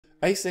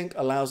Async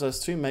allows us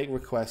to make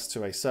requests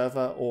to a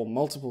server or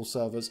multiple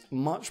servers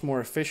much more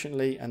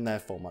efficiently and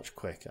therefore much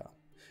quicker.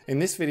 In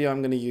this video,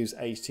 I'm going to use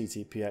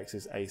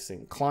HTTPX's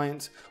async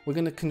client. We're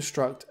going to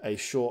construct a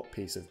short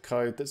piece of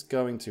code that's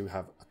going to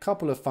have a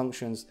couple of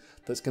functions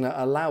that's going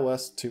to allow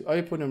us to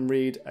open and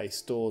read a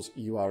store's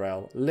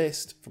URL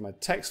list from a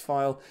text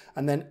file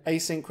and then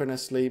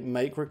asynchronously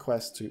make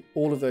requests to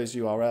all of those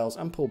URLs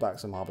and pull back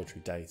some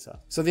arbitrary data.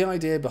 So the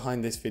idea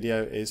behind this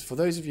video is for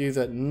those of you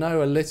that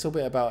know a little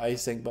bit about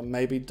async but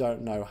maybe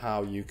don't know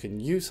how you can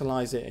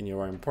utilize it in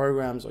your own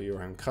programs or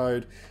your own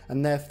code,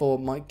 and therefore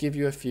might give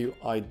you a few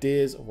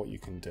ideas of what you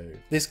can do.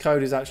 This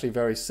code is actually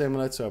very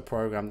similar to a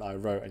program that I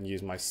wrote and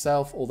used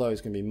myself, although it's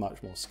going to be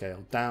much more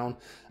scaled down,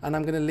 and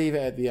I'm going to leave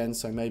it at the end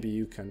so maybe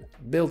you can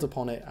build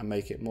upon it and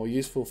make it more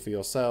useful for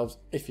yourselves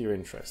if you're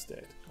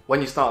interested. When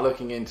you start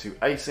looking into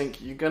async,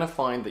 you're going to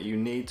find that you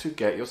need to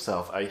get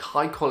yourself a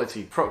high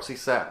quality proxy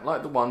set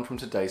like the one from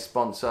today's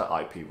sponsor,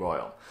 IP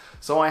Royal.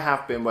 So I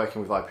have been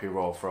working with IP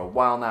Royal for a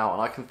while now,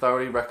 and I can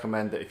thoroughly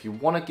recommend that if you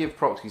want to give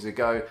proxies a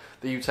go,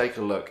 that you take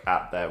a look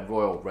at their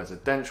Royal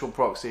residential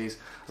proxies,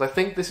 as I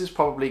think this is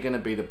probably going to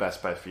be the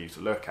best bet for you to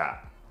look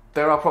at.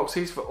 There are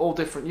proxies for all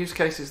different use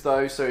cases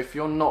though, so if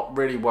you're not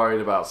really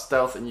worried about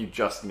stealth and you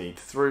just need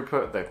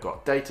throughput, they've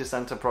got data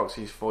center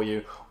proxies for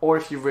you, or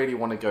if you really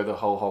want to go the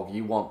whole hog,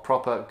 you want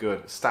proper,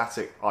 good,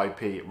 static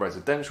IP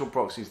residential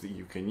proxies that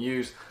you can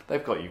use,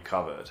 they've got you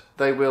covered.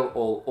 They will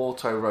all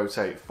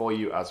auto-rotate for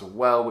you as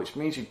well, which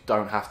means you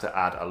don't have to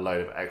add a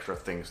load of extra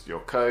things to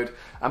your code,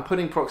 and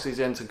putting proxies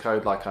into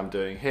code like I'm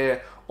doing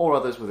here, or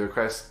others with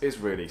requests, is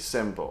really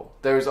simple.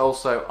 There is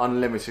also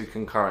unlimited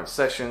concurrent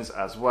sessions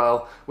as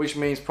well, which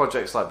means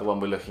projects like the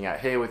one we're looking at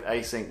here with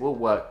Async will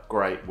work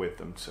great with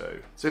them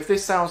too. So if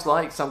this sounds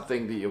like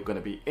something that you're going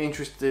to be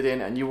interested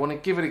in and you want to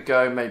give it a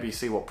go, maybe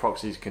see what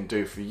proxies can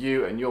do for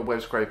you and your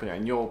web scraping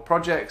and your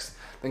projects,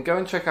 then go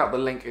and check out the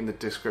link in the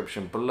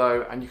description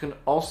below, and you can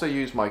also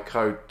use my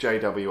code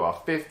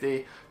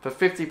JWR50 for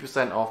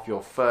 50% off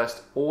your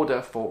first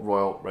order for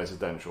Royal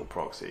residential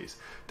proxies.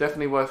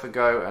 Definitely worth a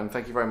go, and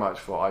thank you very much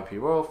for IP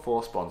Royal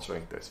for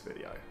sponsoring this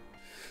video.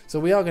 So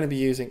we are going to be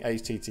using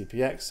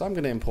HTTPX, so I'm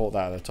going to import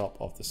that at the top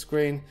of the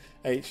screen,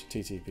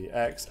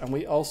 HTTPX, and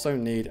we also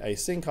need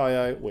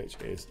Async.io, which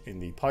is in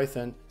the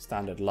Python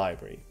standard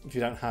library. If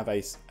you don't have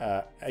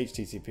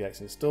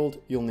HTTPX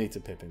installed, you'll need to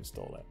pip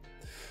install it.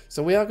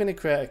 So we are going to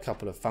create a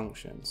couple of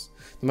functions.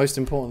 The most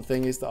important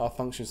thing is that our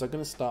functions are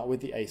going to start with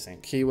the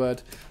async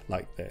keyword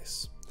like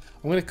this.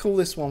 I'm going to call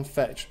this one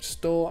fetch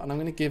store, and I'm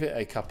going to give it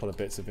a couple of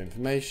bits of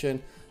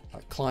information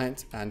like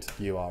client and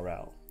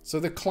URL. So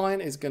the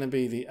client is going to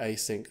be the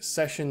async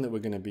session that we're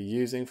going to be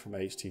using from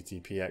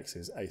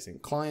HTTPX's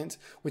async client,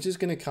 which is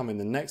going to come in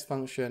the next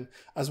function,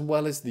 as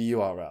well as the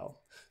URL.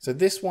 So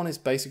this one is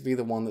basically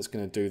the one that's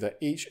going to do that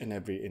each and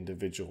every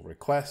individual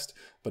request,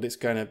 but it's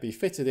going to be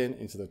fitted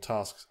into the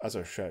tasks as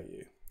I'll show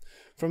you.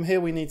 From here,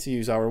 we need to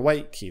use our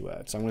await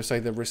keyword. So I'm going to say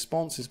the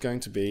response is going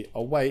to be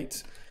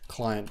await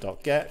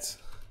client.get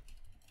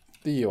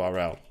the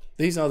URL.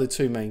 These are the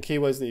two main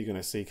keywords that you're going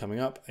to see coming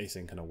up,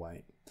 async and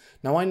await.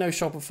 Now I know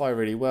Shopify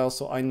really well,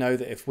 so I know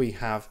that if we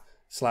have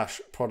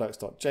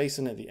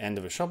 /products.json at the end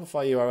of a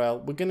Shopify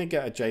URL, we're going to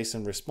get a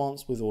JSON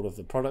response with all of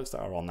the products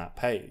that are on that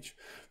page.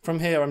 From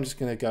here, I'm just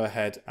going to go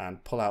ahead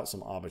and pull out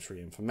some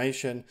arbitrary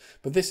information,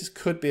 but this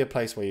could be a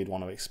place where you'd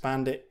want to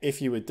expand it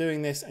if you were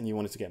doing this and you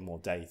wanted to get more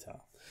data.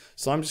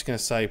 So I'm just going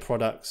to say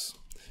products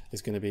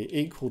is going to be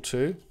equal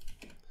to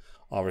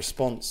our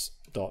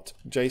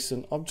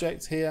response.json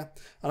object here,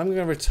 and I'm going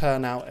to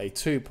return out a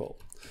tuple.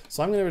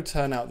 So I'm going to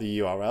return out the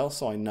URL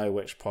so I know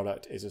which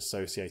product is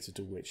associated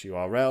to which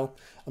URL,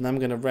 and then I'm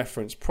going to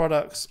reference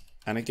products,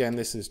 and again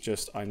this is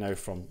just I know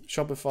from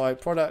Shopify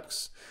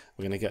products.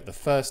 We're going to get the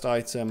first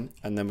item,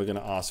 and then we're going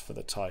to ask for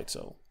the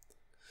title.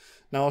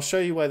 Now I'll show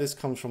you where this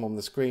comes from on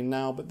the screen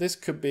now, but this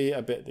could be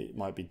a bit that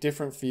might be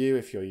different for you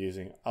if you're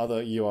using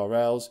other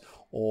URLs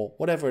or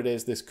whatever it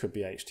is. This could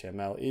be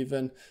HTML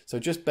even, so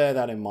just bear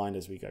that in mind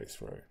as we go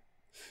through.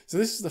 So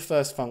this is the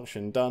first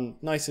function done,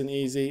 nice and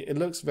easy. It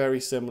looks very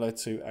similar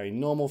to a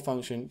normal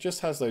function,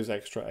 just has those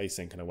extra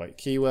async and await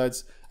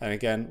keywords. And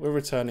again, we're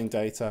returning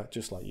data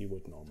just like you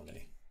would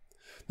normally.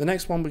 The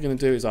next one we're going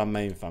to do is our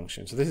main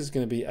function. So this is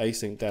going to be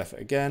async def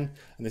again,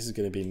 and this is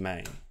going to be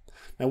main.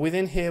 Now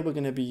within here, we're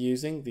going to be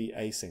using the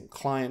async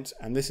client,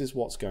 and this is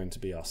what's going to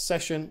be our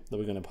session that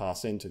we're going to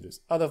pass into this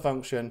other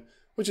function,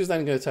 which is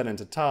then going to turn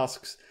into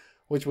tasks,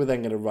 which we're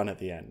then going to run at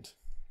the end.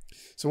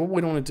 So what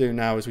we want to do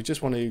now is we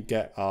just want to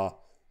get our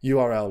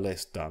URL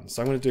list done.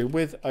 So I'm going to do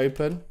with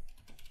open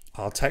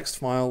our text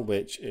file,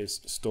 which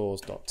is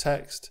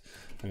stores.txt.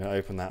 I'm going to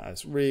open that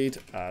as read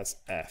as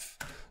f.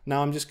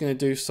 Now I'm just going to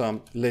do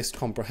some list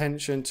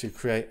comprehension to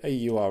create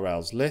a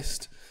URLs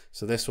list.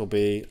 So this will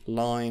be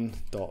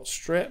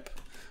line.strip.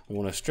 We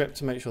want to strip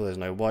to make sure there's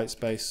no white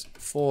space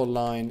for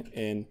line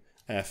in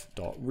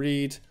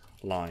f.read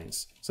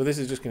lines. So this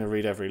is just going to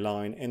read every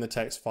line in the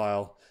text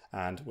file,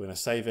 and we're going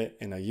to save it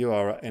in our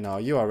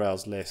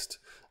URLs list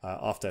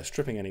after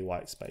stripping any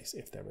white space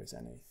if there is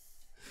any.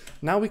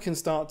 Now we can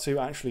start to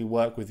actually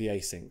work with the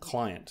async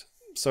client.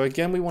 So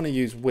again, we want to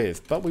use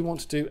with, but we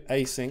want to do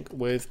async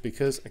with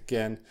because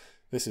again,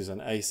 this is an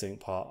async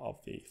part of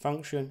the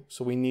function.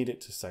 So we need it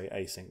to say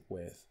async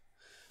with.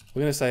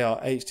 We're going to say our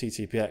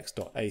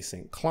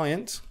httpx.async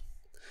client,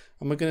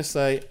 and we're going to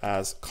say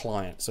as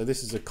client. So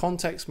this is a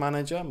context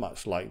manager,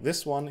 much like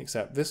this one,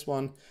 except this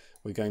one,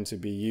 we're going to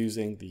be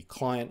using the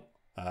client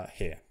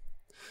here.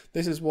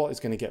 This is what is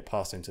going to get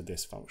passed into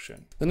this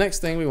function. The next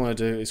thing we want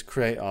to do is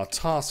create our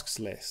tasks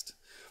list.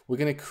 We're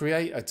going to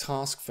create a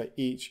task for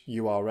each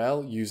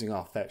URL using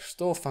our fetch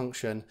store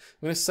function.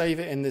 We're going to save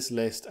it in this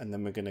list, and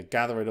then we're going to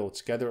gather it all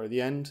together at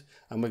the end,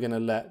 and we're going to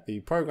let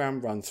the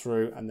program run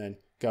through and then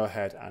go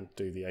ahead and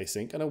do the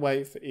async and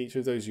await for each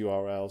of those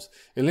URLs,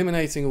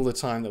 eliminating all the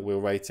time that we're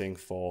waiting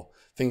for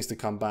things to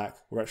come back.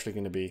 We're actually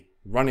going to be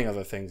running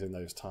other things in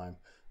those time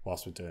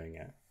whilst we're doing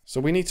it.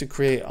 So we need to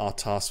create our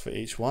task for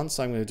each one.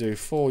 So I'm going to do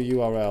for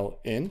URL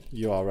in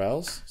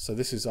URLs. So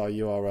this is our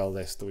URL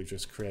list that we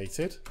just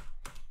created.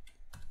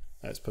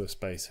 Let's put a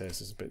space here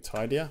so it's a bit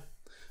tidier.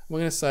 We're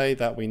going to say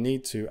that we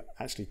need to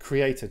actually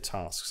create a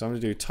task. So I'm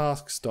going to do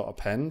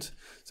tasks.append.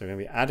 So we're going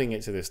to be adding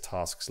it to this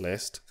tasks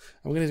list.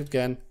 And we're going to do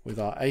again with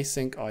our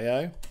async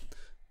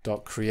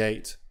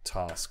io.create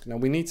task. Now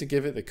we need to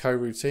give it the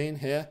coroutine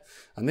here,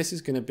 and this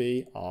is going to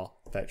be our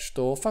fetch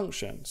store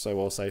function. So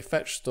we'll say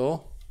fetch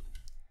store,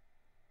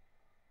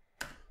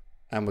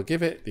 and we'll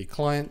give it the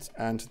client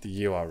and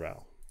the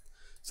URL.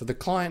 So the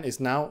client is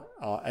now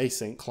our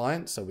async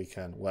client, so we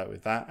can work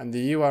with that. And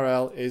the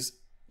URL is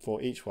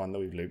for each one that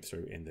we've looped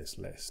through in this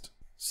list.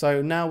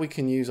 So now we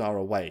can use our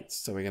await.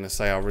 So we're going to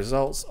say our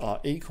results are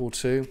equal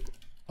to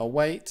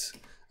await,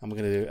 and we're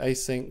going to do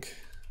async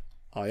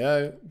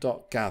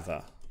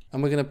io.gather.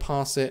 And we're going to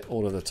pass it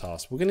all of the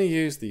tasks. We're going to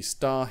use the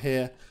star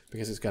here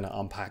because it's going to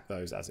unpack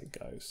those as it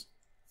goes.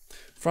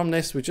 From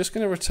this, we're just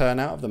going to return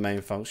out of the main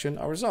function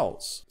our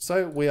results.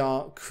 So we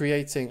are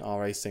creating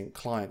our async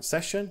client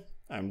session,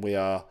 and we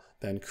are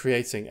then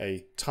creating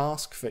a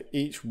task for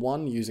each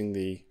one using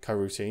the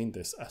coroutine,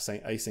 this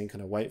async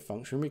and await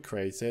function we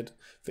created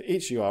for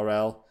each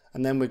URL.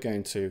 And then we're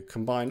going to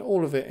combine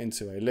all of it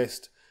into a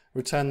list,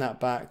 return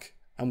that back,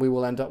 and we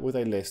will end up with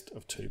a list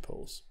of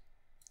tuples.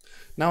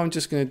 Now I'm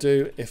just going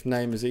to do if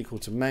name is equal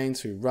to main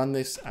to run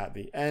this at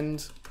the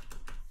end.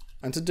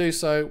 And to do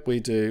so, we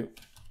do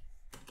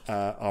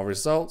our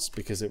results,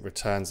 because it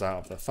returns out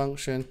of the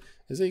function,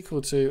 is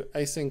equal to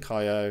async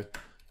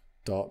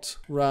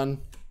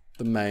io.run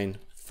the main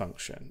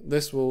function.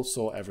 This will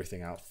sort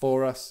everything out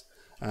for us.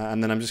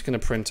 And then I'm just going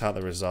to print out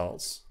the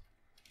results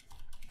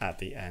at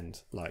the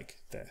end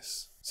like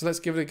this. So let's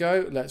give it a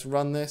go. Let's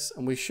run this,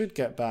 and we should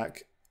get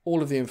back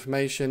all of the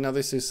information. Now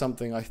this is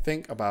something I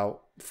think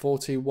about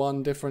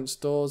 41 different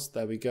stores.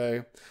 There we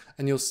go.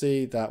 And you'll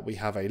see that we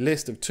have a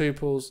list of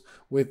tuples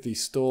with the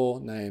store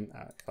name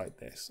like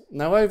this.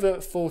 Now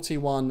over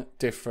 41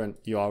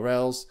 different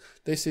URLs,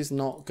 this is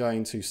not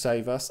going to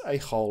save us a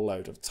whole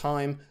load of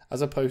time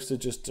as opposed to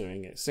just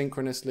doing it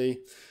synchronously.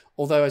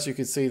 Although as you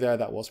can see there,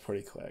 that was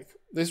pretty quick.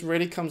 This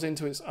really comes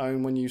into its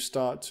own when you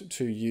start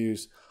to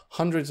use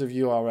hundreds of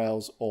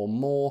URLs or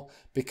more,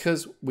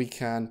 because we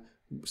can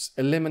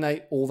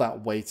eliminate all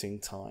that waiting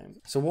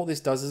time. So what this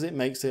does is it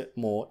makes it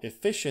more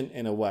efficient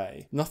in a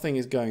way. Nothing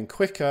is going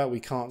quicker. We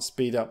can't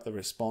speed up the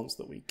response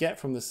that we get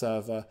from the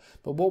server,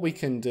 but what we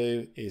can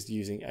do is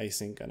using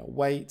async and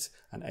await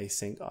and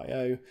async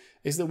io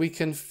is that we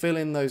can fill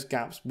in those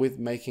gaps with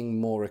making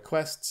more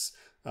requests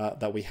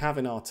that we have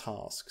in our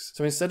tasks.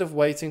 So instead of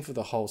waiting for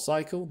the whole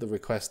cycle, the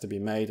request to be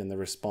made and the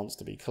response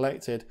to be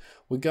collected,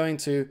 we're going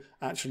to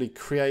actually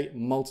create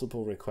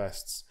multiple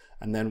requests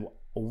and then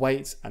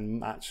wait and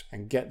match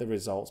and get the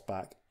results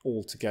back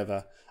all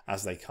together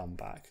as they come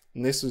back.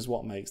 And this is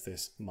what makes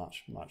this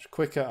much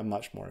quicker and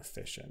much more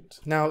efficient.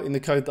 Now in the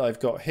code that I've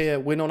got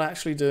here, we're not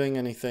actually doing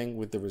anything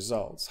with the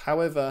results.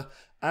 However,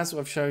 as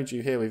I've showed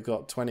you here, we've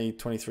got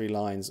 23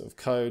 lines of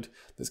code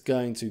that's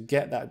going to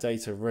get that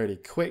data really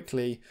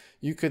quickly.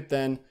 You could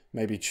then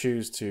maybe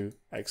choose to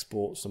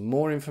export some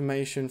more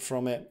information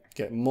from it,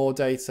 get more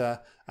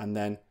data, and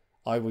then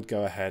I would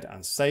go ahead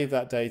and save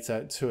that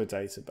data to a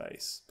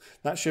database.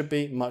 That should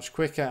be much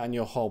quicker, and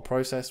your whole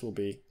process will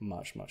be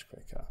much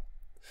quicker.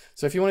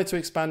 So if you wanted to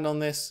expand on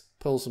this,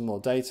 pull some more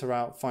data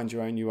out, find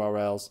your own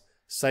URLs,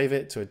 save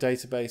it to a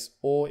database,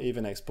 or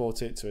even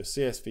export it to a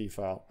CSV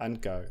file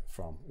and go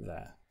from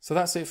there. So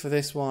that's it for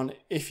this one.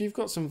 If you've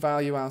got some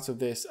value out of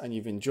this and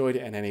you've enjoyed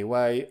it in any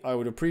way, I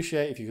would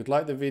appreciate if you could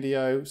like the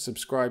video,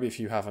 subscribe if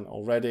you haven't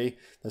already.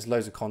 There's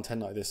loads of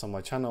content like this on my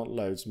channel,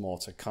 loads more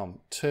to come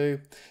too.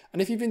 And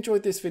if you've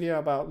enjoyed this video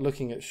about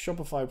looking at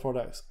Shopify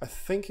products, I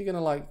think you're going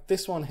to like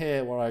this one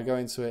here where I go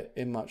into it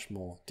in much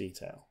more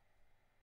detail.